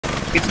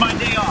It's my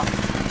day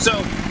off. So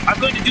I'm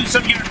going to do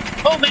some here.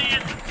 Oh,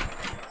 man!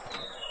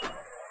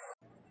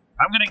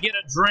 I'm going to get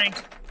a drink.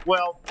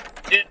 Well,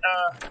 it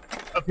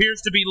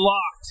appears to be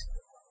locked.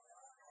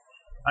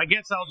 I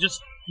guess I'll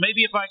just...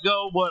 Maybe if I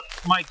go,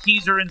 my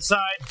keys are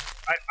inside.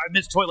 I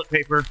missed toilet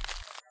paper.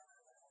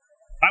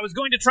 I was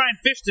going to try and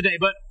fish today,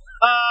 but,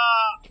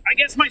 I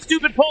guess my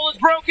stupid pole is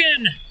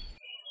broken!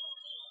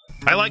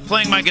 I like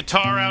playing my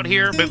guitar out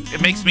here, but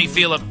it makes me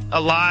feel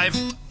alive.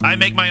 I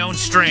make my own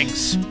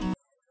strings.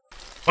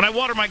 When I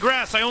water my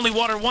grass, I only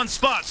water one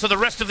spot, so the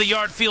rest of the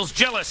yard feels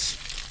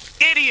jealous.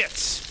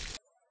 Idiots!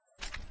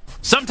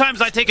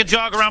 Sometimes I take a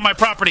jog around my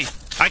property.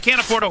 I can't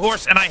afford a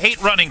horse, and I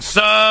hate running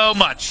so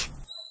much.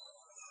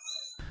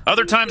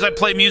 Other times I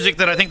play music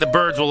that I think the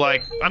birds will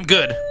like. I'm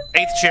good.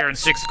 8th chair in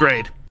 6th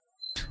grade.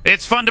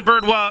 It's fun to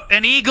bird watch.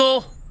 An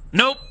eagle?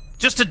 Nope,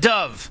 just a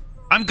dove.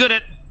 I'm good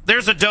at...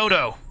 There's a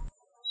dodo.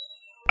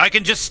 I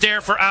can just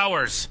stare for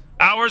hours.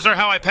 Hours are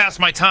how I pass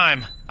my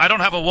time. I don't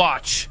have a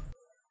watch.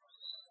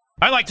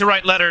 I like to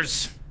write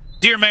letters.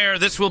 Dear Mayor,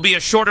 this will be a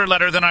shorter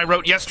letter than I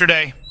wrote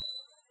yesterday.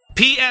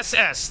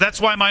 PSS,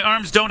 that's why my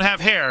arms don't have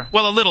hair.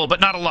 Well, a little, but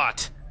not a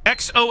lot.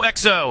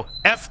 XOXO,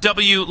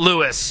 F.W.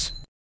 Lewis.